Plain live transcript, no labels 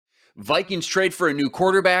Vikings trade for a new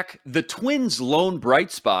quarterback, the Twins' lone bright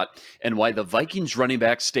spot, and why the Vikings running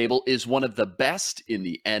back stable is one of the best in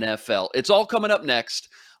the NFL. It's all coming up next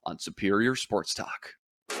on Superior Sports Talk.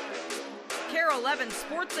 KARE 11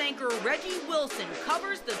 sports anchor Reggie Wilson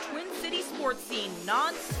covers the Twin City sports scene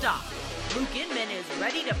non-stop. Luke Inman is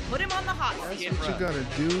ready to put him on the hot seat. That's what you're going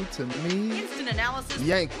to do to me? Instant analysis.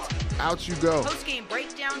 Yanked. Out you go. Post-game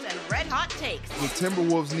breakdowns and red-hot takes. The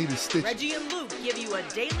Timberwolves need a stitch. Reggie and Luke give you a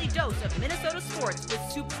daily dose of Minnesota sports with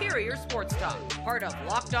Superior Sports Talk. Part of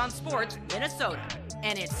Locked On Sports Minnesota.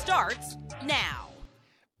 And it starts now.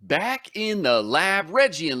 Back in the lab,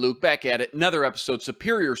 Reggie and Luke back at it. Another episode,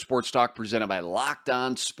 Superior Sports Talk, presented by Locked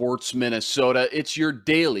On Sports Minnesota. It's your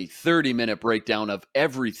daily 30-minute breakdown of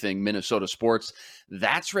everything Minnesota sports.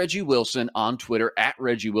 That's Reggie Wilson on Twitter, at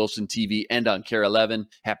Reggie Wilson TV, and on KARE 11.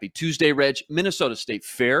 Happy Tuesday, Reg. Minnesota State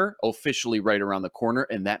Fair, officially right around the corner,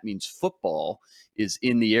 and that means football is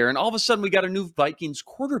in the air. And all of a sudden, we got a new Vikings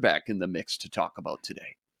quarterback in the mix to talk about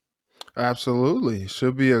today. Absolutely.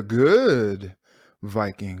 Should be a good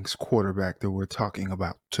Vikings quarterback that we're talking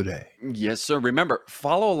about today. Yes, sir. Remember,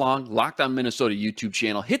 follow along, Locked On Minnesota YouTube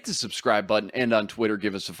channel. Hit the subscribe button, and on Twitter,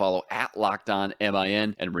 give us a follow at Locked On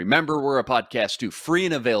MIN. And remember, we're a podcast too, free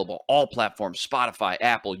and available, all platforms, Spotify,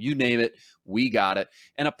 Apple, you name it. We got it.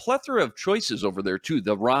 And a plethora of choices over there, too.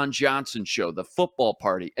 The Ron Johnson Show, The Football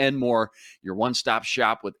Party, and more. Your one-stop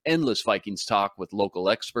shop with endless Vikings talk with local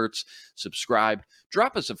experts. Subscribe,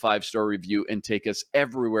 drop us a 5-star review, and take us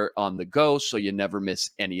everywhere on the go so you never miss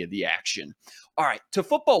any of the action. All right, to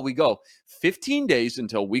football we go. 15 days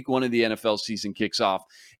until week 1 of the NFL season kicks off.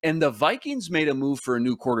 And the Vikings made a move for a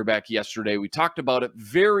new quarterback yesterday. We talked about it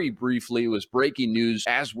very briefly. It was breaking news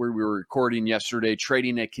as we were recording yesterday,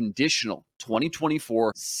 trading a conditional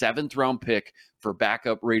 2024 7th-round pick for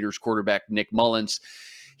backup Raiders quarterback Nick Mullens.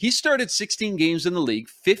 He started 16 games in the league.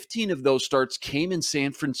 15 of those starts came in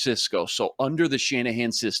San Francisco, so under the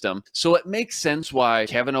Shanahan system. So it makes sense why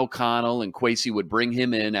Kevin O'Connell and Kwesi would bring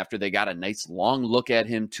him in after they got a nice long look at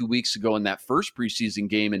him 2 weeks ago in that first preseason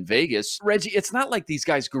game in Vegas. Reggie, it's not like these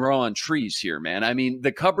guys grow on trees here, man. I mean,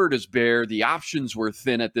 the cupboard is bare. The options were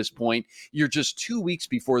thin at this point. You're just 2 weeks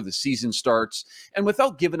before the season starts. And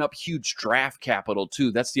without giving up huge draft capital,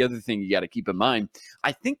 too, that's the other thing you got to keep in mind.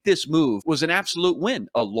 I think this move was an absolute win,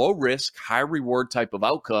 a low risk, high reward type of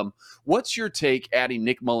outcome. What's your take adding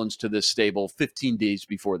Nick Mullens to this stable 15 days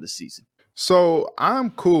before the season? So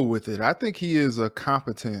I'm cool with it. I think he is a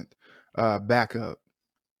competent backup.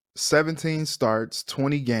 17 starts,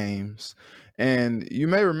 20 games. And you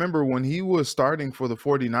may remember when he was starting for the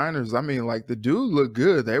 49ers, I mean, like, the dude looked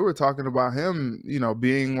good. They were talking about him,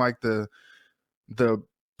 being like the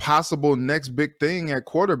possible next big thing at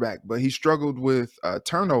quarterback, but he struggled with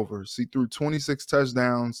turnovers. He threw 26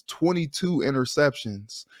 touchdowns, 22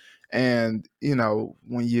 interceptions. And,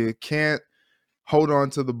 when you can't hold on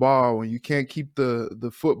to the ball, when you can't keep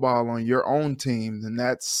the football on your own team, then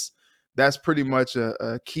that's pretty much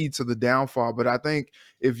a key to the downfall. But I think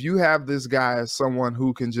if you have this guy as someone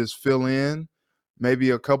who can just fill in maybe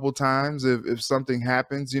a couple times if something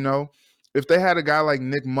happens, if they had a guy like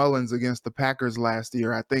Nick Mullens against the Packers last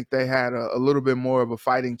year, I think they had a little bit more of a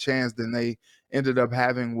fighting chance than they ended up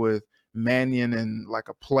having with Mannion and like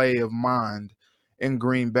a play of mind in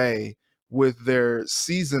Green Bay with their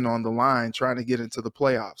season on the line trying to get into the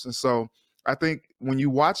playoffs. And so I think when you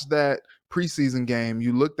watch that preseason game,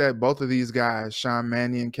 you looked at both of these guys, Sean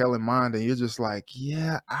Mannion, Kellen Mond, and you're just like,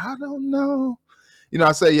 yeah, I don't know.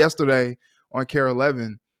 I said yesterday on KARE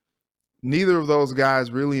 11, neither of those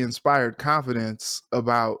guys really inspired confidence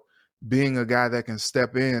about being a guy that can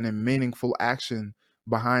step in meaningful action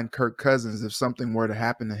behind Kirk Cousins if something were to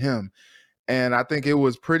happen to him. And I think it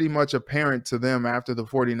was pretty much apparent to them after the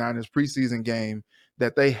 49ers preseason game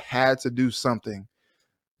that they had to do something.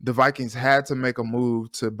 The Vikings had to make a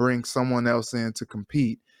move to bring someone else in to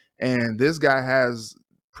compete. And this guy has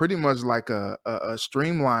pretty much like a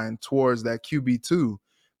streamline towards that QB2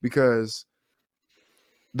 because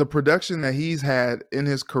the production that he's had in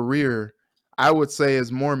his career, I would say,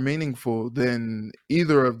 is more meaningful than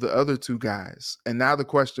either of the other two guys. And now the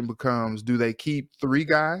question becomes, do they keep 3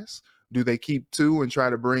 guys? Do they keep 2 and try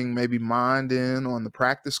to bring maybe Mond in on the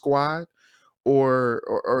practice squad? Or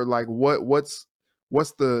like what's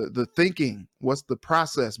the thinking? What's the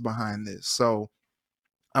process behind this? So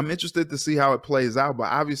I'm interested to see how it plays out.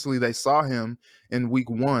 But obviously they saw him in week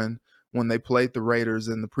 1 when they played the Raiders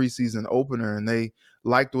in the preseason opener, and they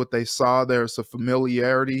liked what they saw. There's a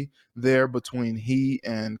familiarity there between he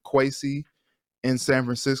and Kwesi in San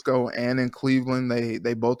Francisco and in Cleveland.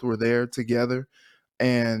 They both were there together.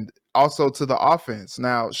 And also to the offense.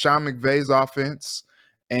 Now, Sean McVay's offense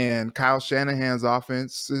and Kyle Shanahan's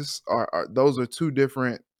offenses are those are two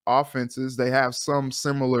different offenses. They have some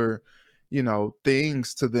similar,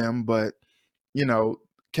 things to them, but you know,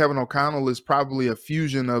 Kevin O'Connell is probably a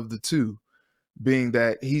fusion of the two, being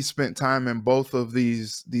that he spent time in both of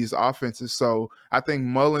these offenses. So I think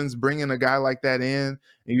Mullens bringing a guy like that in,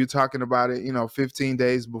 and you're talking about it, 15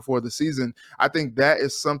 days before the season, I think that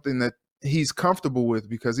is something that he's comfortable with,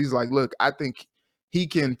 because he's like, look, I think he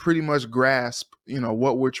can pretty much grasp,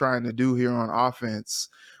 what we're trying to do here on offense,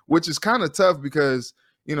 which is kind of tough because,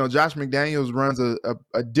 Josh McDaniels runs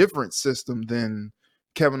a different system than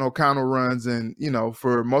Kevin O'Connell runs. And,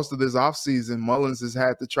 for most of this offseason, Mullens has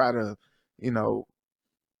had to try to,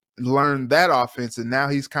 learn that offense. And now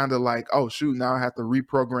he's kind of like, oh, shoot, now I have to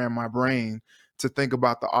reprogram my brain to think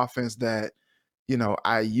about the offense that,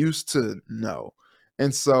 I used to know.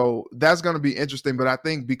 And so that's going to be interesting. But I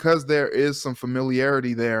think because there is some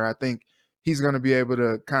familiarity there, I think he's going to be able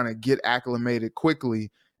to kind of get acclimated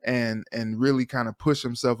quickly and really kind of push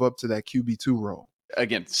himself up to that QB2 role.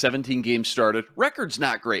 Again, 17 games started. Record's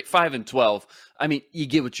not great, 5-12. I mean, you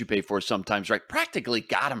get what you pay for sometimes, right? Practically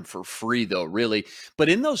got him for free, though, really. But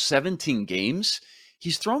in those 17 games,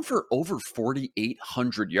 he's thrown for over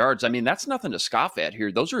 4,800 yards. I mean, that's nothing to scoff at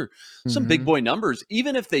here. Those are some big boy numbers.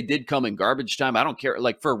 Even if they did come in garbage time, I don't care.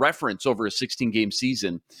 Like, for reference, over a 16-game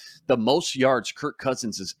season, the most yards Kirk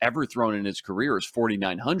Cousins has ever thrown in his career is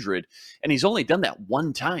 4,900. And he's only done that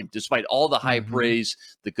one time, despite all the high praise,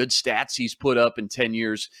 the good stats he's put up in 10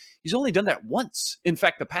 years. He's only done that once. In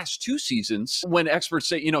fact, the past two seasons, when experts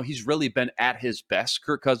say, he's really been at his best,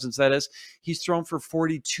 Kirk Cousins, that is, he's thrown for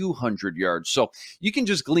 4,200 yards. So you can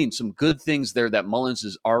just glean some good things there that Mullens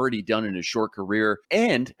has already done in his short career.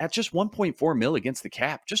 And at just $1.4 million against the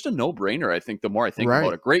cap, just a no-brainer, I think, the more I think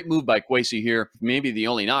about it. Great move by Kwesi here. Maybe the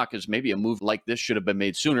only knock is maybe a move like this should have been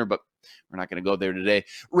made sooner, but we're not going to go there today.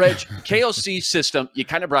 Reg, KOC system, you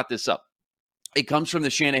kind of brought this up. It comes from the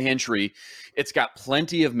Shanahan tree. It's got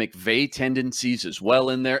plenty of McVay tendencies as well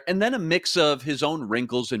in there, and then a mix of his own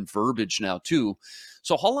wrinkles and verbiage now too.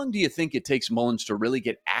 So how long do you think it takes Mullens to really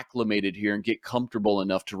get acclimated here and get comfortable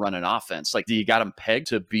enough to run an offense? Like, do you got him pegged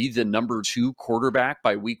to be the number 2 quarterback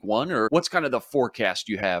by week 1? Or what's kind of the forecast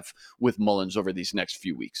you have with Mullens over these next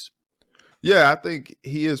few weeks? Yeah, I think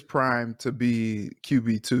he is primed to be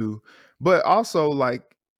QB2. But also, like,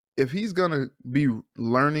 if he's going to be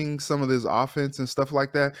learning some of this offense and stuff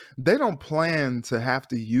like that, they don't plan to have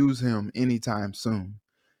to use him anytime soon.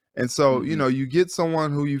 And so, you get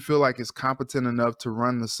someone who you feel like is competent enough to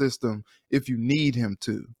run the system if you need him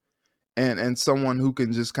to, and someone who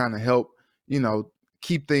can just kind of help,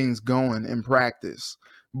 keep things going in practice.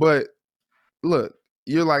 But look,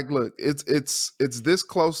 you're like, look, it's this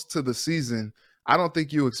close to the season. I don't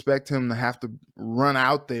think you expect him to have to run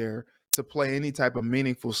out there to play any type of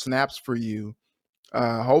meaningful snaps for you.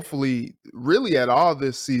 Hopefully, really at all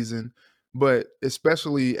this season, but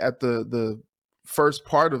especially at the first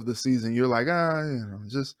part of the season, you're like,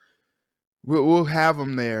 just we'll have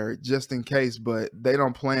him there just in case, but they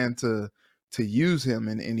don't plan to use him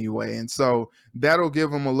in any way. And so that'll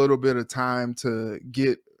give him a little bit of time to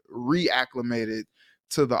get reacclimated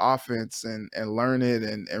to the offense and learn it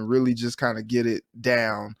and really just kind of get it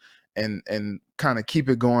down and kind of keep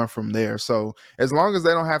it going from there. So as long as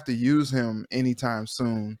they don't have to use him anytime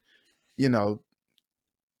soon,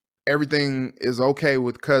 everything is okay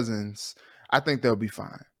with Cousins, I think they'll be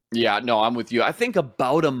fine. Yeah, no, I'm with you. I think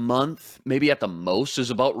about a month, maybe at the most, is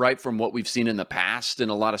about right from what we've seen in the past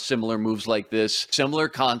and a lot of similar moves like this. Similar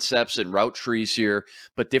concepts and route trees here,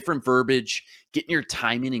 but different verbiage. Getting your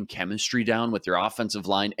timing and chemistry down with your offensive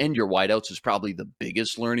line and your wideouts is probably the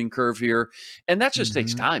biggest learning curve here. And that just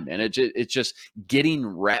takes time, man. It's just getting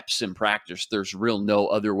reps in practice. There's real no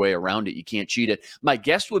other way around it. You can't cheat it. My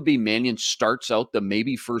guess would be Mannion starts out the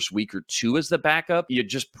maybe first week or two as the backup. You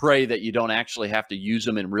just pray that you don't actually have to use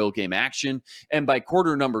him in real game action. And by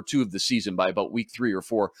quarter number 2 of the season, by about week 3 or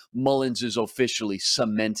 4, Mullens is officially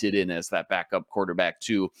cemented in as that backup quarterback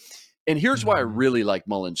too. And here's why I really like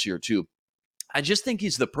Mullens here too. I just think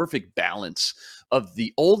he's the perfect balance of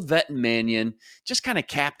the old vet Mannion, just kind of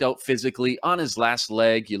capped out physically on his last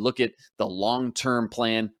leg. You look at the long-term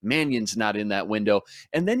plan, Mannion's not in that window.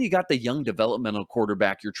 And then you got the young developmental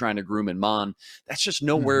quarterback you're trying to groom in Mon. That's just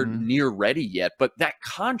nowhere near ready yet. But that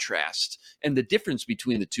contrast and the difference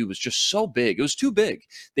between the two was just so big. It was too big.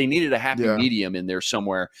 They needed a happy medium in there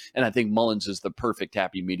somewhere. And I think Mullens is the perfect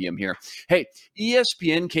happy medium here. Hey,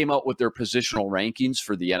 ESPN came out with their positional rankings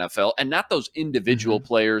for the NFL, and not those individual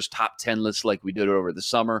players, top 10 lists like we did over the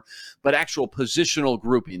summer, but actual positional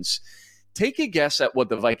groupings. Take a guess at what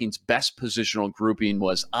the Vikings' best positional grouping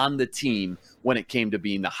was on the team when it came to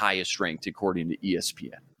being the highest ranked, according to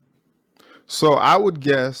ESPN. So I would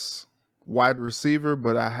guess wide receiver,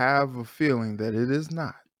 but I have a feeling that it is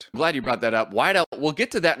not. I'm glad you brought that up. Wideout, we'll get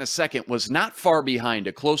to that in a second, was not far behind,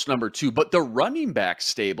 a close number 2, but the running back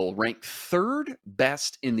stable ranked 3rd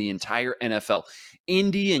best in the entire NFL.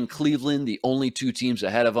 Indy and Cleveland, the only 2 teams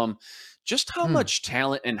ahead of them. Just how much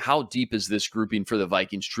talent and how deep is this grouping for the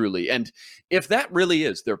Vikings truly? And if that really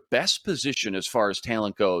is their best position as far as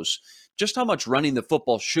talent goes, just how much running the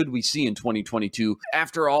football should we see in 2022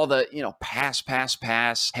 after all the,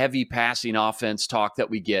 pass, heavy passing offense talk that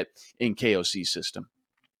we get in KOC system?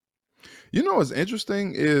 You know what's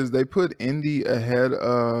interesting is they put Indy ahead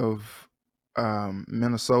of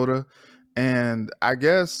Minnesota, and I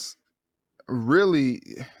guess really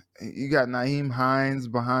you got Nyheim Hines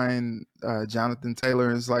behind Jonathan Taylor,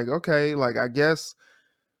 and it's like, okay, like I guess.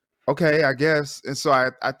 And so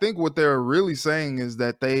I think what they're really saying is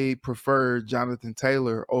that they prefer Jonathan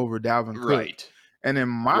Taylor over Dalvin Cook. Right. And in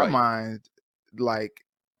my mind, like,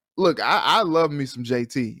 look, I love me some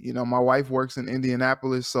JT. You know, my wife works in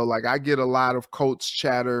Indianapolis, so like I get a lot of Colts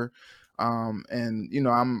chatter. And you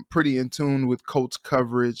know, I'm pretty in tune with Colts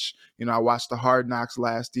coverage. You know, I watched the Hard Knocks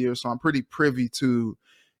last year, so I'm pretty privy to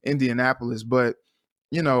Indianapolis. But,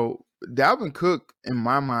 you know, Dalvin Cook, in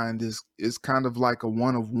my mind, is kind of like a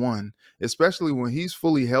one of one, especially when he's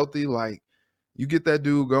fully healthy. Like, you get that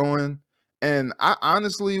dude going. And I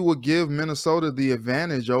honestly would give Minnesota the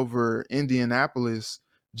advantage over Indianapolis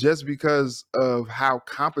just because of how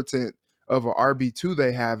competent of a RB2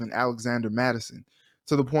 they have in Alexander Madison,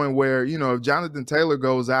 to the point where, you know, if Jonathan Taylor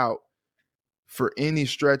goes out for any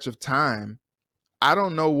stretch of time, I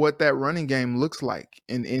don't know what that running game looks like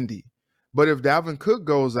in Indy. But if Dalvin Cook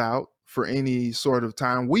goes out for any sort of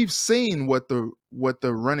time, we've seen what the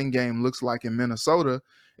running game looks like in Minnesota.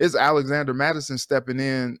 Is Alexander Madison stepping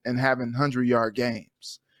in and having 100-yard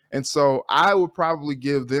games. And so I would probably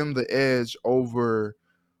give them the edge over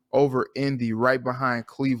Indy, right behind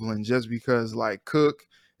Cleveland, just because like Cook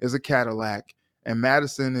is a Cadillac and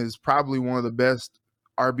Madison is probably one of the best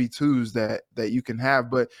RB2s that you can have.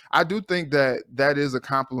 But I do think that is a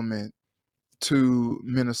compliment to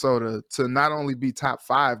Minnesota to not only be top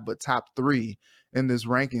 5, but top 3 in this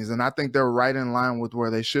rankings. And I think they're right in line with where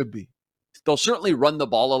they should be. They'll certainly run the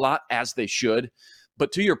ball a lot, as they should.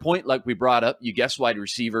 But to your point, like we brought up, you guessed wide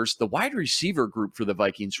receivers. The wide receiver group for the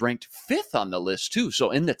Vikings ranked 5th on the list, too. So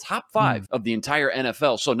in the top 5 of the entire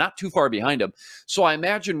NFL. So not too far behind them. So I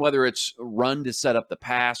imagine whether it's run to set up the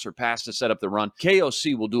pass or pass to set up the run,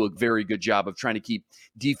 KOC will do a very good job of trying to keep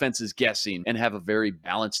defenses guessing and have a very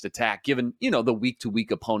balanced attack, given, you know, the week-to-week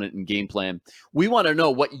opponent and game plan. We want to know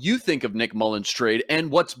what you think of Nick Mullens' trade and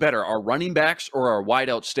what's better, our running backs or our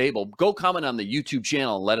wideout stable. Go comment on the YouTube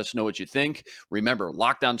channel and let us know what you think. Remember,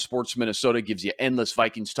 Locked On Sports Minnesota gives you endless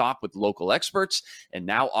Vikings talk with local experts and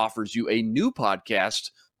now offers you a new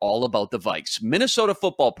podcast all about the Vikes. Minnesota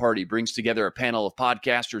Football Party brings together a panel of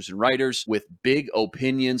podcasters and writers with big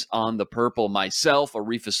opinions on the purple. Myself,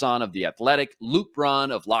 Arif Hassan of The Athletic, Luke Braun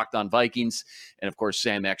of Locked On Vikings, and of course,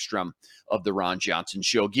 Sam Ekstrom of The Ron Johnson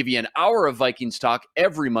Show. Give you an hour of Vikings talk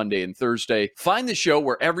every Monday and Thursday. Find the show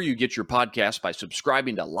wherever you get your podcast by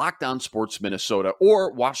subscribing to Locked On Sports Minnesota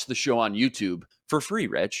or watch the show on YouTube for free,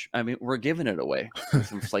 Reg. I mean, we're giving it away.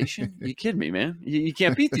 With inflation? You kidding me, man? You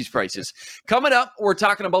can't beat these prices. Coming up, we're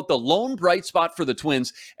talking about the lone bright spot for the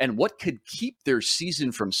Twins and what could keep their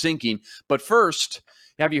season from sinking. But first,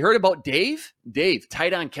 have you heard about Dave? Dave,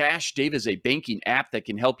 Tight on Cash. Dave is a banking app that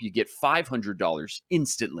can help you get $500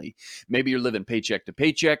 instantly. Maybe you're living paycheck to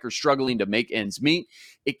paycheck or struggling to make ends meet.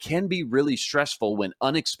 It can be really stressful when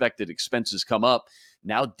unexpected expenses come up.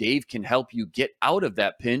 Now Dave can help you get out of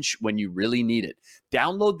that pinch when you really need it.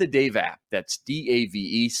 Download the Dave app. That's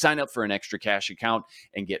D-A-V-E. Sign up for an extra cash account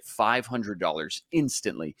and get $500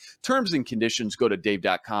 instantly. Terms and conditions, go to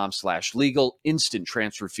dave.com/legal. Instant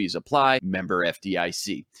transfer fees apply. Member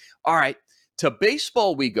FDIC. All right, to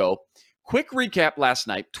baseball we go. Quick recap last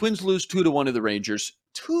night. Twins lose 2-1 to the Rangers.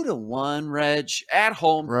 2-1, Reg, at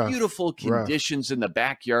home. Beautiful conditions in the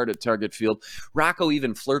backyard at Target Field. Rocco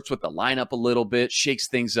even flirts with the lineup a little bit, shakes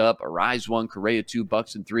things up. Arise 1, Correa 2,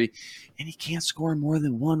 Buxton 3, and he can't score more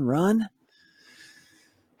than 1 run.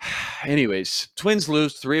 Anyways, Twins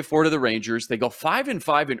lose 3 of 4 to the Rangers. They go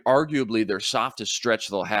 5-5 in arguably their softest stretch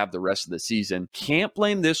they'll have the rest of the season. Can't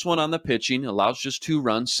blame this one on the pitching. Allows just 2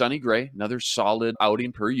 runs. Sonny Gray, another solid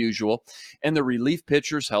outing per usual. And the relief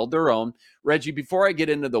pitchers held their own. Reggie, before I get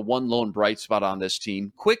into the one lone bright spot on this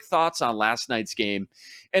team, quick thoughts on last night's game.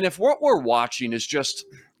 And if what we're watching is just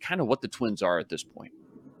kind of what the Twins are at this point.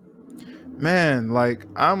 Man, like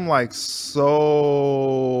I'm like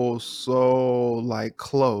so like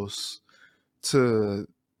close to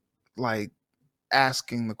like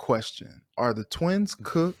asking the question, are the Twins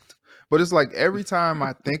cooked? But it's like every time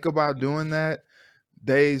I think about doing that,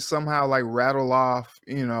 they somehow like rattle off,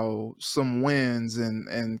 some wins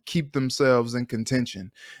and keep themselves in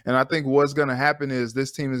contention. And I think what's going to happen is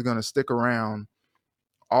this team is going to stick around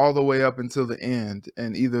all the way up until the end,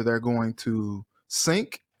 and either they're going to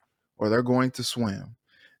sink or they're going to swim.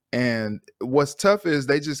 And what's tough is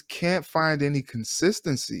they just can't find any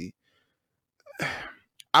consistency.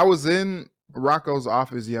 I was in Rocco's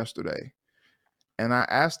office yesterday and I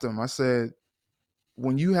asked him, I said,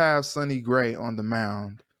 when you have Sonny Gray on the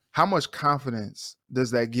mound, how much confidence does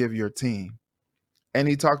that give your team? And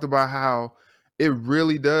he talked about how it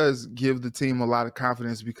really does give the team a lot of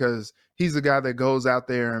confidence because he's a guy that goes out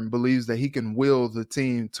there and believes that he can will the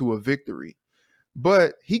team to a victory.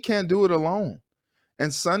 But he can't do it alone.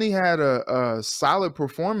 And Sonny had a solid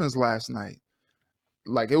performance last night.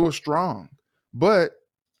 Like, it was strong. But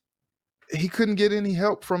he couldn't get any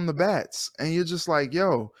help from the bats. And you're just like,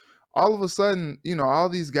 yo, all of a sudden, all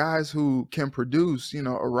these guys who can produce,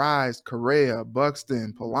 Arise, Correa,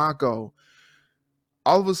 Buxton, Polanco,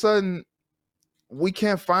 all of a sudden, we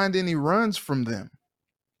can't find any runs from them.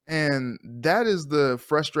 And that is the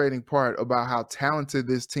frustrating part about how talented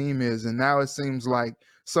this team is. And now it seems like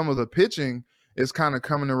some of the pitching is kind of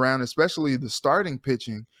coming around, especially the starting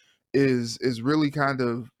pitching is really kind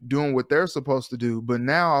of doing what they're supposed to do. But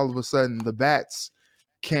now all of a sudden the bats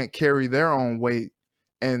can't carry their own weight.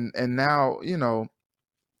 And now,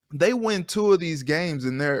 they win 2 of these games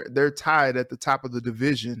and they're tied at the top of the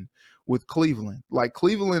division with Cleveland. Like,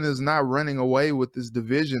 Cleveland is not running away with this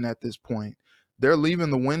division at this point. They're leaving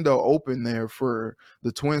the window open there for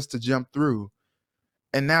the Twins to jump through.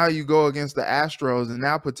 And now you go against the Astros, and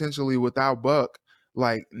now potentially without Buck,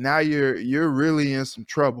 like, now you're really in some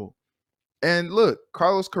trouble. And look,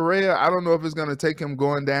 Carlos Correa, I don't know if it's going to take him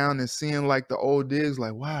going down and seeing like the old digs,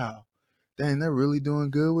 like, wow, dang, they're really doing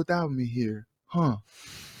good without me here. Huh.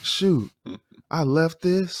 Shoot. I left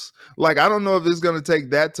this. Like, I don't know if it's going to take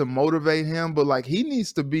that to motivate him, but like, he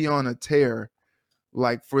needs to be on a tear,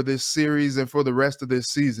 like, for this series and for the rest of this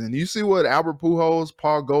season. You see what Albert Pujols,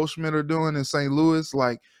 Paul Goldschmidt are doing in St. Louis?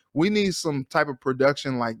 Like, we need some type of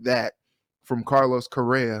production like that from Carlos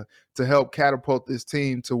Correa to help catapult this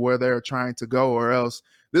team to where they're trying to go, or else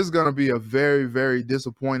this is going to be a very, very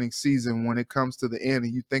disappointing season when it comes to the end.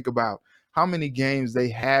 And you think about how many games they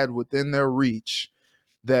had within their reach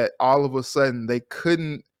that all of a sudden they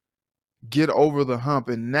couldn't get over the hump,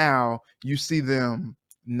 and now you see them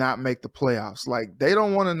not make the playoffs. Like, they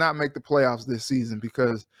don't want to not make the playoffs this season,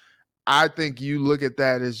 because I think you look at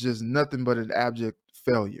that as just nothing but an abject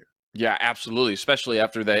failure. Yeah, absolutely. Especially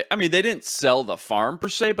after they didn't sell the farm per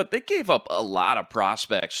se, but they gave up a lot of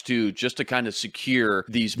prospects too, just to kind of secure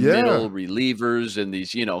these middle relievers and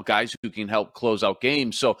these, guys who can help close out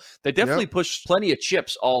games. So they definitely pushed plenty of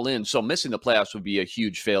chips all in. So missing the playoffs would be a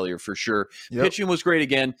huge failure for sure. Pitching was great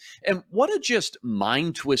again. And what a just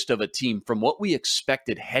mind twist of a team from what we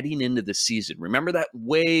expected heading into the season. Remember that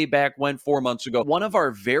way back when, 4 months ago, one of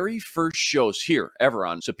our very first shows here ever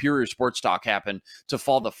on Superior Sports Talk happened to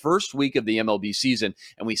fall the first week of the MLB season,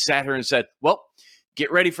 and we sat here and said, well,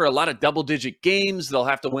 get ready for a lot of double-digit games. They'll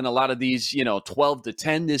have to win a lot of these,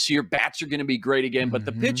 12-10 this year. Bats are going to be great again, but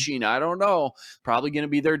the pitching, I don't know, probably going to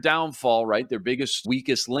be their downfall, right? Their biggest,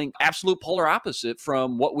 weakest link. Absolute polar opposite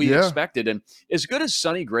from what we expected. And as good as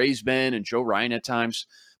Sonny Gray's been and Joe Ryan at times,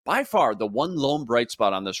 by far, the one lone bright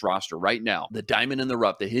spot on this roster right now, the diamond in the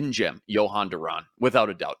rough, the hidden gem, Johan Duran, without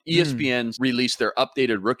a doubt. ESPN's released their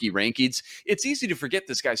updated rookie rankings. It's easy to forget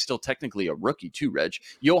this guy's still technically a rookie too, Reg.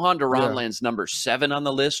 Johan Duran lands number 7 on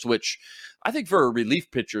the list, which I think for a relief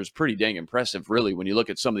pitcher is pretty dang impressive, really, when you look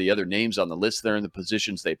at some of the other names on the list there and the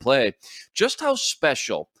positions they play. Just how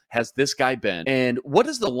special has this guy been? And what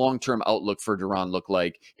does the long-term outlook for Duran look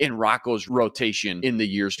like in Rocco's rotation in the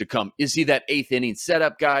years to come? Is he that 8th inning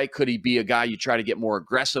setup guy? Could he be a guy you try to get more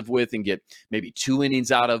aggressive with and get maybe 2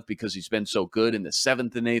 innings out of because he's been so good in the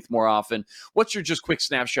 7th and 8th more often? What's your just quick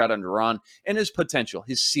snapshot on Duran and his potential,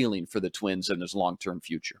 his ceiling for the Twins and his long-term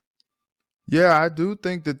future? Yeah, I do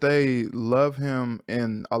think that they love him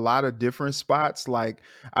in a lot of different spots. Like,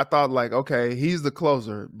 I thought, like, okay, he's the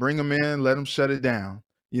closer. Bring him in, let him shut it down,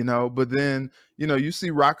 But then, you see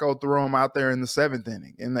Rocco throw him out there in the 7th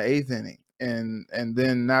inning, in the 8th inning. And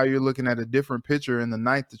then now you're looking at a different pitcher in the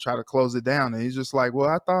 9th to try to close it down. And he's just like, well,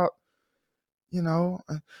 I thought,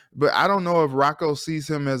 but I don't know if Rocco sees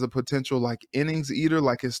him as a potential, like, innings eater.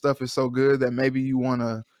 Like, his stuff is so good that maybe you want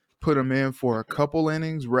to put him in for a couple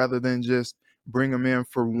innings rather than just bring him in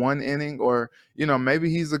for one inning. Or, maybe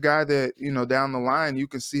he's a guy that, down the line you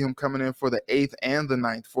can see him coming in for the 8th and the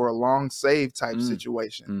 9th for a long save type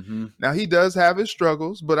situation. Mm-hmm. Now, he does have his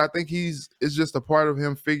struggles, but I think it's just a part of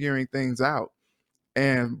him figuring things out.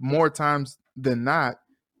 And more times than not,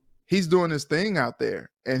 he's doing his thing out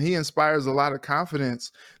there, and he inspires a lot of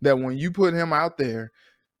confidence that when you put him out there,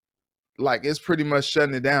 like, it's pretty much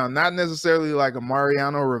shutting it down. Not necessarily like a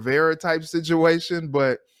Mariano Rivera type situation,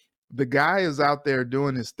 but the guy is out there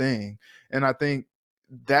doing his thing. And I think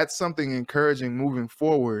that's something encouraging moving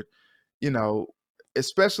forward,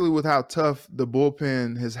 especially with how tough the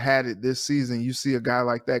bullpen has had it this season. You see a guy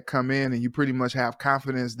like that come in and you pretty much have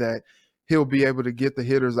confidence that he'll be able to get the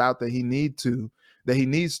hitters out that he needs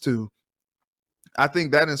to. I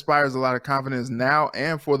think that inspires a lot of confidence now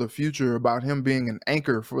and for the future about him being an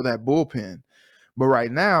anchor for that bullpen. But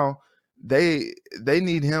right now, they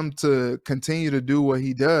need him to continue to do what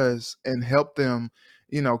he does and help them,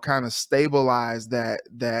 kind of stabilize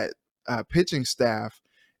that pitching staff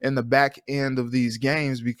in the back end of these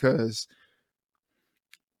games, because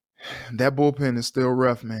that bullpen is still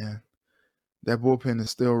rough, man. That bullpen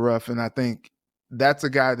is still rough, and I think that's a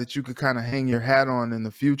guy that you could kind of hang your hat on in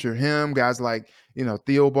the future. Him, guys like,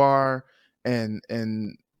 Theobar, and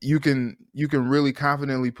you can really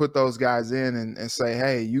confidently put those guys in and say,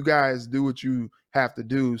 hey, you guys do what you have to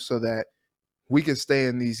do so that we can stay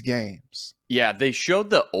in these games. Yeah, they showed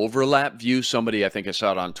the overlap view. Somebody, I think I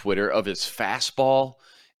saw it on Twitter, of his fastball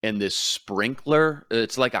and this sprinkler.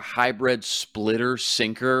 It's like a hybrid splitter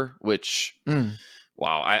sinker, which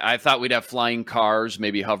wow, I thought we'd have flying cars,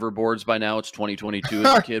 maybe hoverboards by now. It's 2022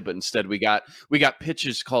 as a kid, but instead we got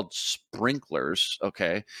pitches called sprinklers.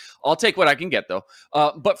 Okay, I'll take what I can get though.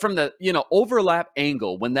 But from the overlap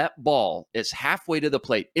angle, when that ball is halfway to the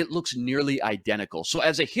plate, it looks nearly identical. So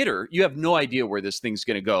as a hitter, you have no idea where this thing's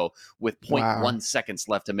going to go with 0.1 seconds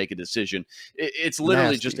left to make a decision. It's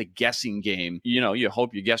literally just a guessing game. You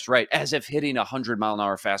hope you guess right, as if hitting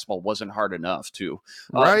 100-mile-an-hour fastball wasn't hard enough too.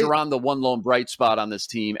 Right. Duran, the one lone bright spot on this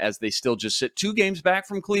team, as they still just sit 2 games back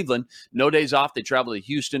from Cleveland. No days off. They travel to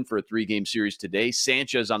Houston for a 3-game series today.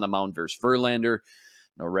 Sanchez on the mound versus Verlander.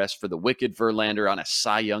 No rest for the wicked Verlander on a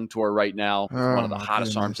Cy Young tour right now. One of the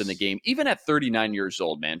hottest arms in the game, even at 39 years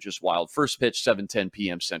old, man. Just wild. First pitch, 7:10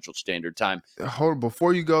 p.m. Central Standard Time. Hold on,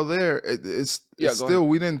 before you go there, it's still,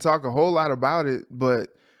 we didn't talk a whole lot about it,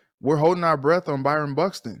 but we're holding our breath on Byron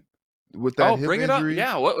Buxton with that hip bring injury. it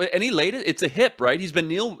up. Yeah, any latest? It's a hip, right? He's been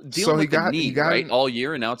dealing with the knee, right, all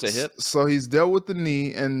year, and now it's a hip. So he's dealt with the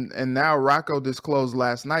knee, and now Rocco disclosed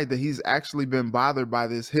last night that he's actually been bothered by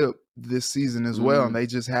this hip this season as well, and they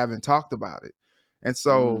just haven't talked about it. And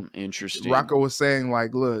so interesting. Rocco was saying,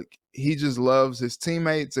 like, look, he just loves his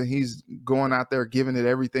teammates, and he's going out there giving it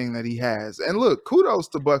everything that he has. And look, kudos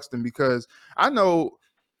to Buxton, because I know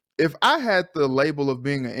if I had the label of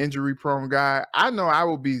being an injury-prone guy, I know I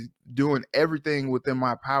will be doing everything within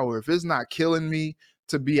my power, if it's not killing me,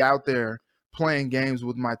 to be out there playing games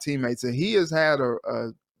with my teammates. And he has had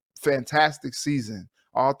a fantastic season,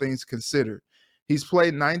 all things considered. He's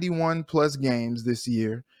played 91 plus games this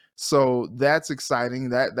year, so that's exciting.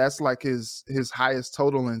 That's like his highest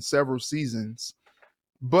total in several seasons.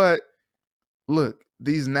 But look,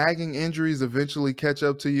 these nagging injuries eventually catch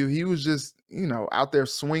up to you. He was just, out there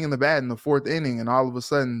swinging the bat in the 4th inning, and all of a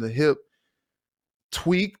sudden the hip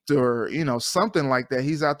tweaked or, something like that.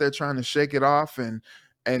 He's out there trying to shake it off, and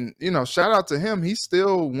shout out to him. He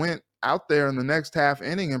still went out there in the next half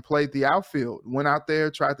inning and played the outfield. Went out there,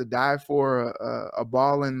 tried to dive for a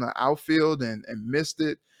ball in the outfield and missed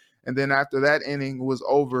it. And then after that inning was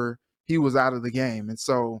over, he was out of the game. And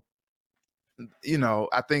so,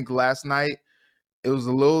 I think last night it was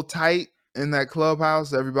a little tight in that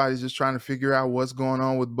clubhouse. Everybody's just trying to figure out what's going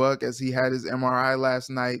on with Buck as he had his MRI last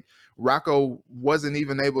night. Rocco wasn't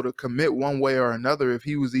even able to commit one way or another if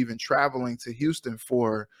he was even traveling to Houston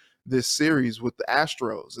for this series with the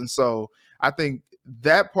Astros. And so I think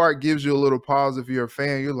that part gives you a little pause. If you're a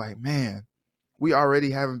fan, you're like, man, we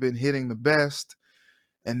already haven't been hitting the best,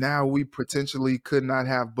 and now we potentially could not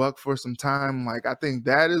have Buck for some time. Like, I think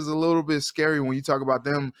that is a little bit scary when you talk about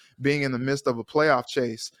them being in the midst of a playoff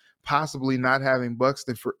chase, possibly not having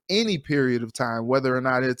Buxton for any period of time, whether or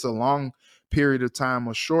not it's a long period of time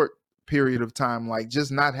or short period of time. Like,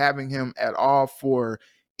 just not having him at all for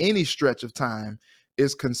any stretch of time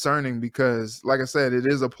is concerning, because, like I said, it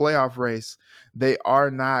is a playoff race. They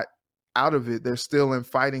are not out of it. They're still in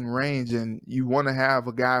fighting range, and you want to have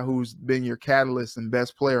a guy who's been your catalyst and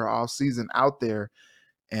best player all season out there,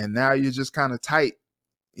 and now you're just kind of tight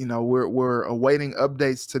we're awaiting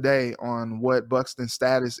updates today on what Buxton's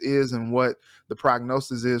status is and what the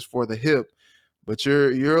prognosis is for the hip. But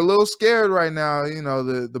you're a little scared right now.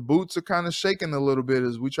 The boots are kind of shaking a little bit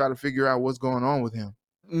as we try to figure out what's going on with him.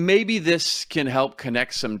 Maybe this can help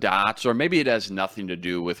connect some dots, or maybe it has nothing to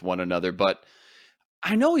do with one another, but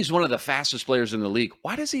I know he's one of the fastest players in the league.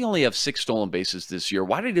 Why does he only have 6 stolen bases this year?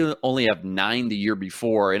 Why did he only have 9 the year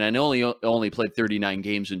before? And I know he only played 39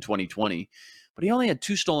 games in 2020, but he only had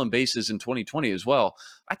 2 stolen bases in 2020 as well.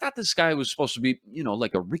 I thought this guy was supposed to be,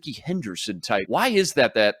 like a Ricky Henderson type. Why is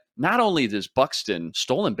that not only does Buxton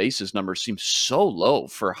stolen bases number seem so low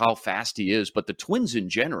for how fast he is, but the Twins in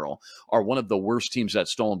general are one of the worst teams at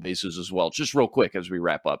stolen bases as well? Just real quick as we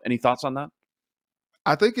wrap up. Any thoughts on that?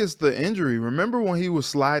 I think it's the injury. Remember when he was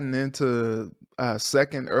sliding into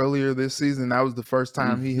second earlier this season? That was the first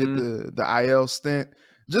time he hit the IL stint.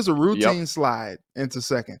 Just a routine slide into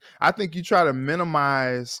second. I think you try to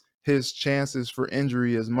minimize his chances for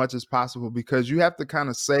injury as much as possible because you have to kind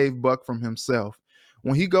of save Buck from himself.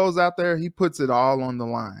 When he goes out there, he puts it all on the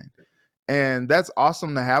line. And that's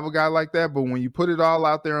awesome to have a guy like that. But when you put it all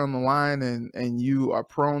out there on the line and you are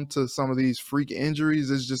prone to some of these freak injuries,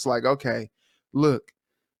 it's just like, okay, look,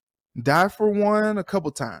 die for one a couple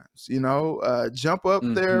times, jump up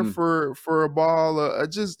there for a ball,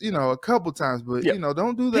 just, a couple times, but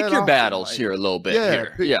don't do that. Pick your battles here a little bit.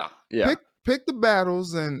 Pick the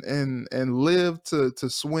battles and live to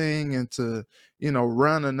swing and to,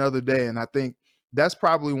 run another day. And I think that's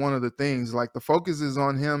probably one of the things, like the focus is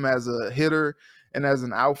on him as a hitter and as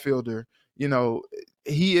an outfielder.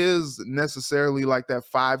 He is necessarily like that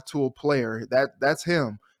 5-tool player. That's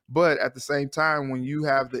him. But at the same time, when you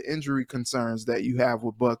have the injury concerns that you have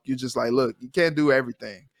with Buck, you're just like, look, you can't do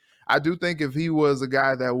everything. I do think if he was a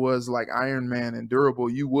guy that was like Iron Man and durable,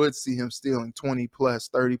 you would see him stealing 20 plus,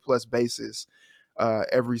 30 plus bases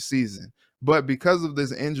every season. But because of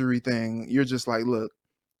this injury thing, you're just like, look,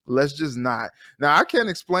 let's just not. Now, I can't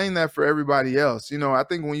explain that for everybody else. I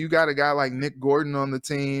think when you got a guy like Nick Gordon on the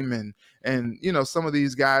team and some of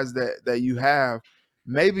these guys that you have,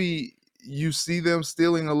 maybe you see them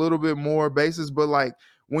stealing a little bit more bases, but like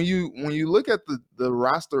when you look at the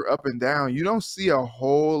roster up and down, you don't see a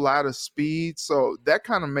whole lot of speed. So that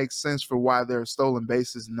kind of makes sense for why their stolen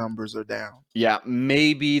bases numbers are down. Yeah,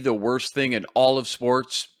 maybe the worst thing in all of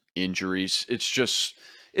sports, injuries.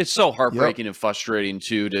 It's so heartbreaking and frustrating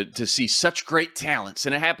too to see such great talents.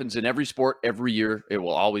 And it happens in every sport every year. It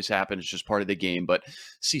will always happen. It's just part of the game. But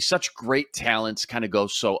see such great talents kind of go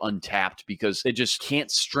so untapped because they just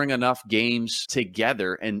can't string enough games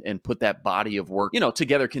together and put that body of work,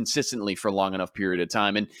 together consistently for a long enough period of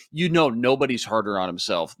time. And nobody's harder on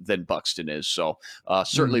himself than Buxton is. So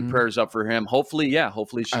certainly prayers up for him. Hopefully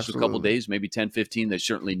it's just a couple days, maybe 10, 15. They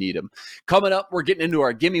certainly need him. Coming up, we're getting into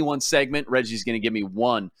our Gimme One segment. Reggie's going to give me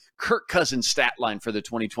one Kirk Cousins stat line for the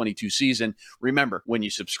 2022 season. Remember, when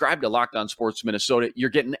you subscribe to Locked On Sports Minnesota,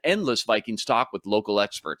 you're getting endless Vikings talk with local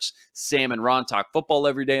experts. Sam and Ron talk football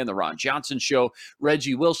every day on the Ron Johnson Show.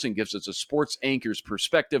 Reggie Wilson gives us a sports anchor's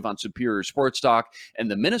perspective on superior sports talk.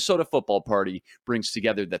 And the Minnesota Football Party brings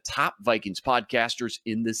together the top Vikings podcasters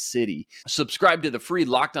in the city. Subscribe to the free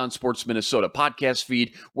Locked On Sports Minnesota podcast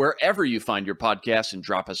feed wherever you find your podcasts and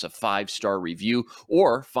drop us a 5-star review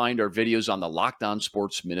or find our videos on the Locked On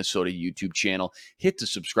Sports Minnesota YouTube channel. Hit the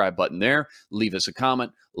subscribe button there. Leave us a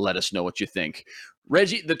comment. Let us know what you think.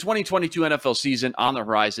 Reggie, the 2022 NFL season on the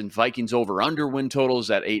horizon. Vikings over-under win totals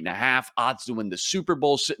at 8.5. Odds to win the Super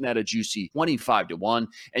Bowl sitting at a juicy 25-1.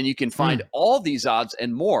 And you can find all these odds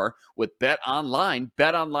and more with BetOnline,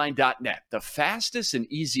 betonline.net. The fastest and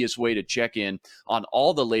easiest way to check in on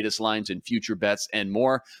all the latest lines and future bets and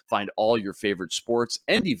more. Find all your favorite sports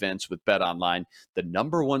and events with BetOnline, the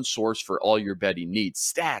number one source for all your betting needs.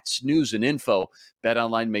 Stats, news, and info.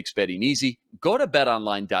 BetOnline makes betting easy. Go to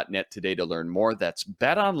betonline.net today to learn more. That's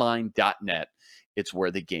betonline.net. It's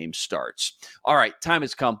where the game starts. All right, time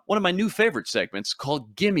has come. One of my new favorite segments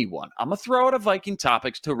called Gimme One. I'm going to throw out a Viking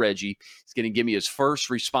topics to Reggie. He's going to give me his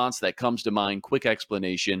first response that comes to mind. Quick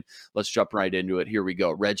explanation. Let's jump right into it. Here we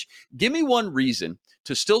go. Reg, give me one reason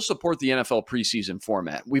to still support the NFL preseason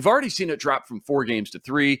format. We've already seen it drop from 4 games to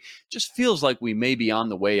 3. Just feels like we may be on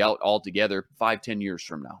the way out altogether 5-10 years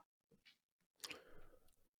from now.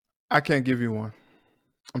 I can't give you one.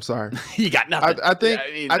 I'm sorry. You got nothing. I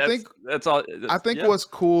think that's all. What's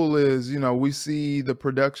cool is, we see the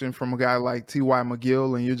production from a guy like T.Y.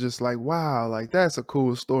 McGill and you're just like, wow, like that's a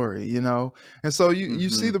cool story, And so you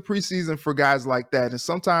see the preseason for guys like that. And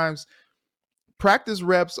sometimes practice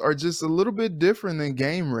reps are just a little bit different than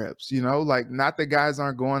game reps, like not that guys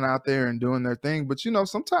aren't going out there and doing their thing, but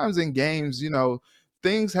sometimes in games,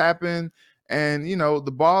 things happen, and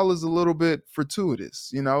the ball is a little bit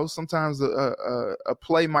fortuitous. Sometimes a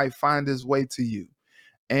play might find its way to you.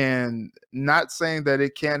 And not saying that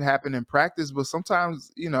it can't happen in practice, but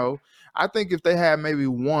sometimes, I think if they had maybe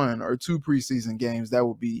 1 or 2 preseason games, that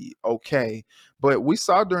would be okay. But we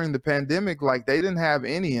saw during the pandemic, like they didn't have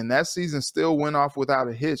any, and that season still went off without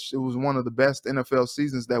a hitch. It was one of the best NFL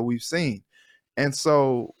seasons that we've seen. And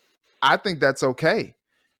so I think that's okay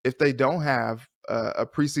if they don't have a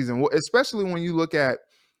preseason, especially when you look at,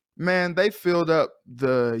 man, they filled up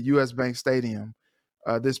the US Bank Stadium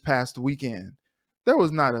this past weekend. There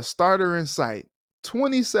was not a starter in sight.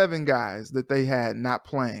 27 guys that they had not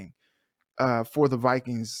playing for the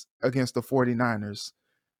Vikings against the 49ers.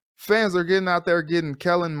 Fans are getting out there getting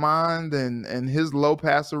Kellen Mond and his low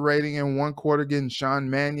passer rating in one quarter, getting Sean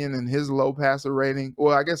Mannion and his low passer rating.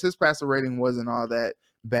 Well, I guess his passer rating wasn't all that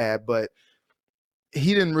bad, but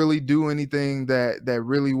he didn't really do anything that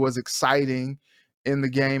really was exciting in the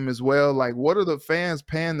game as well. Like, what are the fans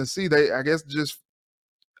paying to see? I guess just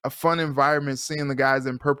a fun environment seeing the guys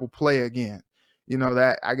in purple play again.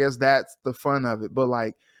 That I guess that's the fun of it. But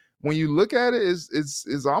like when you look at it,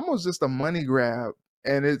 it's almost just a money grab.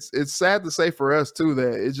 And it's sad to say for us too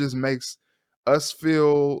that it just makes us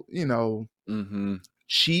feel,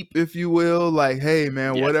 cheap, if you will. Like, hey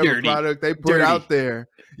man, whatever product they put out there.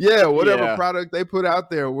 Yeah, whatever product they put out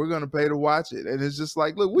there, we're gonna pay to watch it. And it's just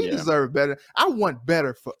like, look, we deserve better. I want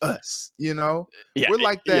better for us, we're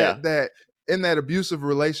like that in that abusive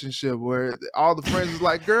relationship where all the friends is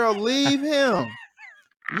like, girl, leave him.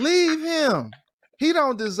 He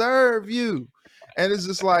don't deserve you. And it's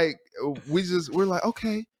just like, we're like,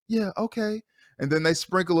 okay, yeah, okay. And then they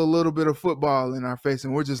sprinkle a little bit of football in our face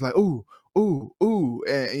and we're just like, ooh.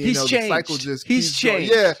 And he's changed. The cycle just he's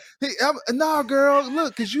changed. Going. Yeah. No, girl,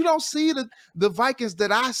 look, because you don't see the Vikings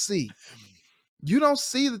that I see. You don't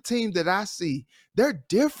see the team that I see. They're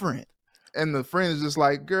different. And the friend is just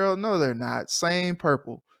like, girl, no, they're not. Same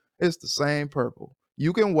purple. It's the same purple.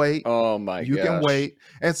 You can wait. Oh my gosh. You can wait.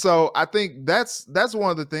 And so I think that's one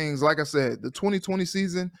of the things. Like I said, the 2020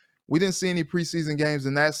 season, we didn't see any preseason games,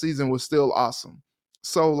 and that season was still awesome.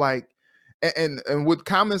 So like, and with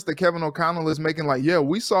comments that Kevin O'Connell is making, like, yeah,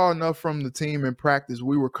 we saw enough from the team in practice.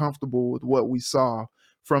 We were comfortable with what we saw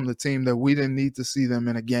from the team that we didn't need to see them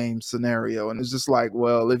in a game scenario. And it's just like,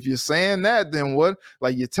 well, if you're saying that, then what?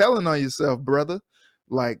 Like, you're telling on yourself, brother.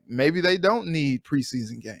 Like, maybe they don't need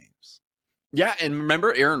preseason games. Yeah, and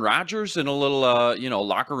remember Aaron Rodgers in a little,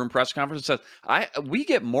 locker room press conference says, we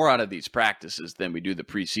get more out of these practices than we do the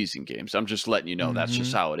preseason games. I'm just letting you know that's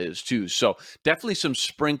just how it is too. So definitely some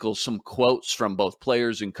sprinkles, some quotes from both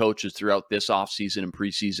players and coaches throughout this offseason and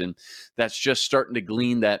preseason. That's just starting to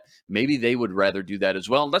glean that maybe they would rather do that as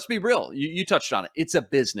well. And let's be real. You touched on it. It's a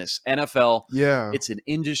business. NFL. Yeah. It's an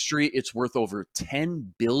industry. It's worth over $10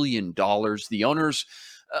 billion. The owners,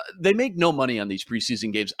 they make no money on these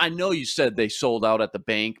preseason games. I know you said they sold out at the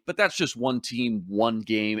bank, but that's just one team, one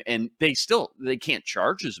game, and they can't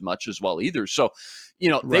charge as much as well either. So,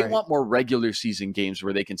 they want more regular season games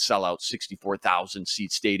where they can sell out 64,000 seat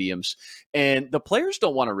stadiums. And the players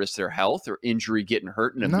don't want to risk their health or injury getting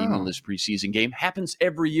hurt in a meaningless preseason game. Happens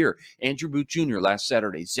every year. Andrew Booth Jr. last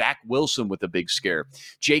Saturday, Zach Wilson with a big scare.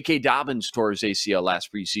 J.K. Dobbins tore his ACL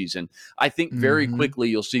last preseason. I think very quickly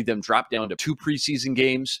you'll see them drop down to 2 preseason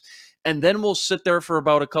games. And then we'll sit there for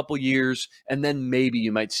about a couple years, and then maybe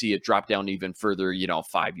you might see it drop down even further,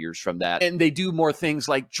 5 years from that. And they do more things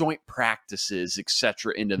like joint practices,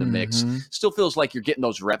 etc., into the mix. Still feels like you're getting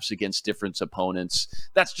those reps against different opponents.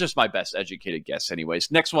 That's just my best educated guess anyways.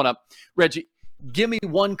 Next one up, Reggie, give me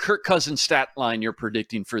one Kirk Cousins stat line you're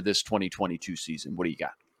predicting for this 2022 season. What do you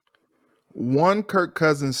got? One Kirk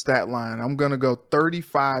Cousins stat line. I'm going to go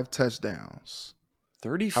 35 touchdowns.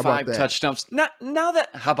 35 touchdowns.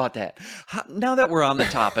 How about that? Now that we're on the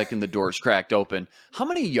topic and the door's cracked open, how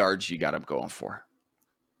many yards you got him going for?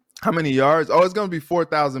 How many yards? Oh, it's going to be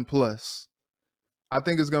 4,000 plus. I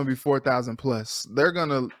think it's going to be 4,000 plus. They're going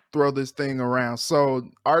to throw this thing around. So,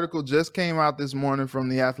 article just came out this morning from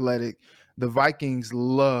The Athletic. The Vikings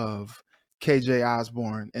love KJ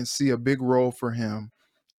Osborne and see a big role for him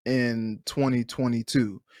in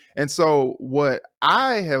 2022. And so what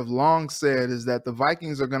I have long said is that the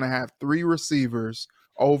Vikings are going to have 3 receivers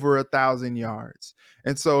over 1,000 yards.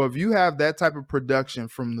 And so if you have that type of production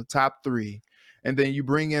from the top 3, and then you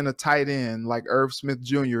bring in a tight end like Irv Smith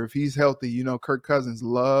Jr., if he's healthy, Kirk Cousins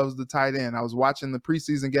loves the tight end. I was watching the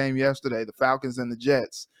preseason game yesterday, the Falcons and the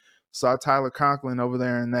Jets. Saw Tyler Conklin over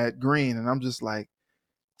there in that green, and I'm just like,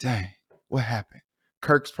 dang, what happened?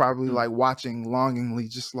 Kirk's probably like watching longingly,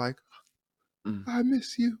 just like, I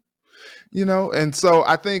miss you. And so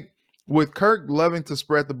I think with Kirk loving to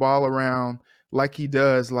spread the ball around like he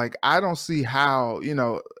does, like I don't see how,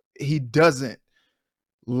 he doesn't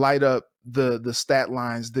light up the stat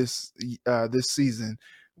lines this season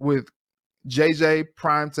with JJ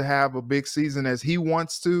primed to have a big season as he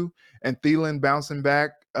wants to, and Thielen bouncing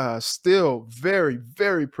back, still very,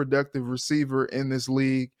 very productive receiver in this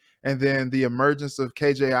league. And then the emergence of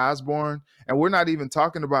KJ Osborne. And we're not even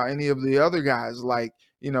talking about any of the other guys like,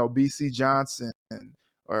 BC Johnson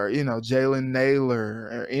or, Jalen Naylor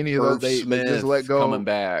or any of those. Irv They just Smith let go. coming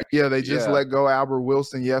back. Yeah, they just let go Albert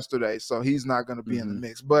Wilson yesterday. So he's not going to be in the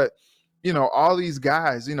mix. But, all these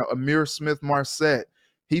guys, Amir Smith-Marset,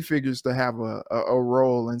 he figures to have a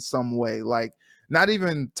role in some way. Like, not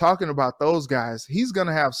even talking about those guys, he's going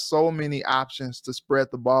to have so many options to spread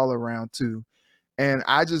the ball around to. And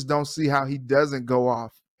I just don't see how he doesn't go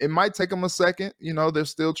off. It might take him a second. They're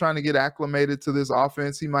still trying to get acclimated to this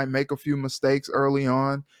offense. He might make a few mistakes early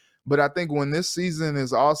on. But I think when this season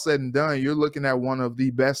is all said and done, you're looking at one of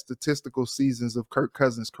the best statistical seasons of Kirk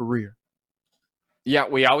Cousins' career. Yeah,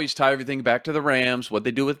 we always tie everything back to the Rams, what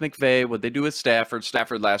they do with McVay, what they do with Stafford.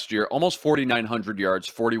 Stafford last year, almost 4,900 yards,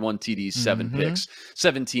 41 TDs, 7 picks,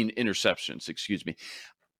 17 interceptions, excuse me.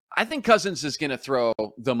 I think Cousins is going to throw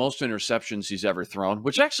the most interceptions he's ever thrown,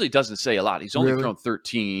 which actually doesn't say a lot. He's only thrown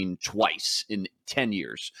 13 twice in 10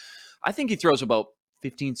 years. I think he throws about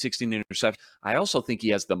 15, 16 interceptions. I also think he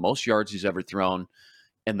has the most yards he's ever thrown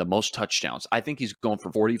and the most touchdowns. I think he's going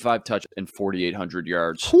for 45 touch and 4,800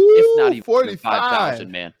 yards, if not even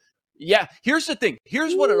 5,000, man. Yeah, here's the thing.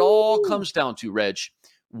 Here's what it all comes down to, Reg.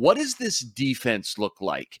 What does this defense look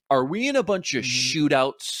like? Are we in a bunch of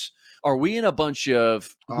shootouts? Are we in a bunch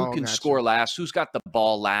of who can score last, who's got the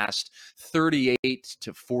ball last, 38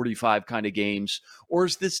 to 45 kind of games? Or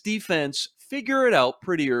is this defense figure it out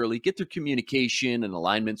pretty early, get their communication and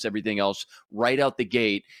alignments, everything else right out the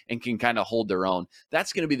gate, and can kind of hold their own?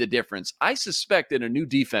 That's going to be the difference. I suspect in a new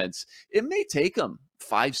defense, it may take them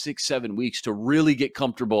 5, 6, 7 weeks to really get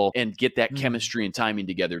comfortable and get that chemistry and timing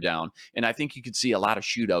together down. And I think you could see a lot of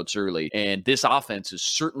shootouts early. And this offense is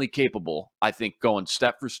certainly capable, I think, going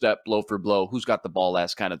step for step, blow for blow, who's got the ball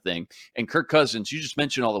last kind of thing. And Kirk Cousins, you just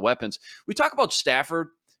mentioned all the weapons. We talk about Stafford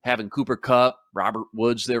having Cooper Kupp, Robert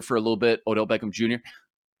Woods there for a little bit, Odell Beckham Jr.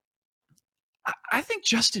 I think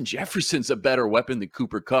Justin Jefferson's a better weapon than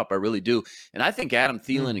Cooper Kupp. I really do. And I think Adam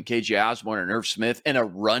Thielen and KJ Osborne and Irv Smith and a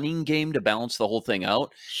running game to balance the whole thing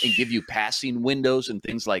out and give you passing windows and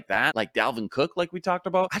things like that, like Dalvin Cook, like we talked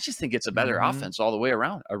about. I just think it's a better offense all the way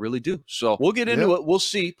around. I really do. So we'll get into it. We'll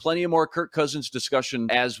see. Plenty of more Kirk Cousins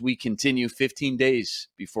discussion as we continue 15 days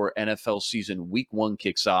before NFL season week 1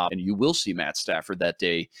 kicks off. And you will see Matt Stafford that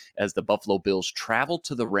day as the Buffalo Bills travel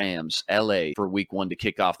to the Rams, LA, for week 1 to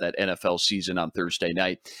kick off that NFL season on Thursday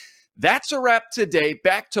night. That's a wrap today.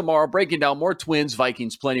 Back tomorrow, breaking down more Twins,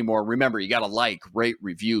 Vikings, plenty more. Remember, you got to like, rate,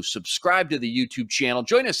 review, subscribe to the YouTube channel.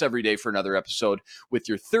 Join us every day for another episode with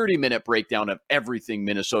your 30-minute breakdown of everything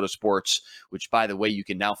Minnesota sports, which, by the way, you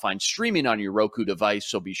can now find streaming on your Roku device.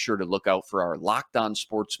 So be sure to look out for our Locked On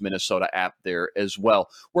Sports Minnesota app there as well.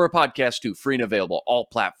 We're a podcast too, free and available, all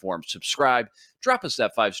platforms. Subscribe. Drop us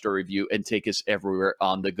that 5-star review and take us everywhere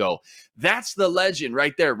on the go. That's the legend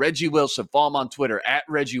right there, Reggie Wilson. Follow him on Twitter at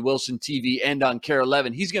Reggie Wilson TV and on Care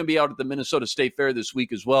 11. He's going to be out at the Minnesota State Fair this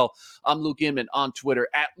week as well. I'm Luke Inman on Twitter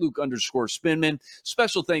at Luke_Spinman.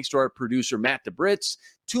 Special thanks to our producer, Matt DeBritz.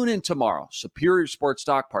 Tune in tomorrow. Superior Sports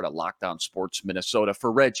Talk, part of Locked On Sports Minnesota.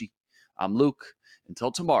 For Reggie, I'm Luke.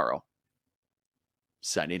 Until tomorrow,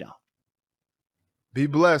 signing out. Be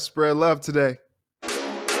blessed. Spread love today.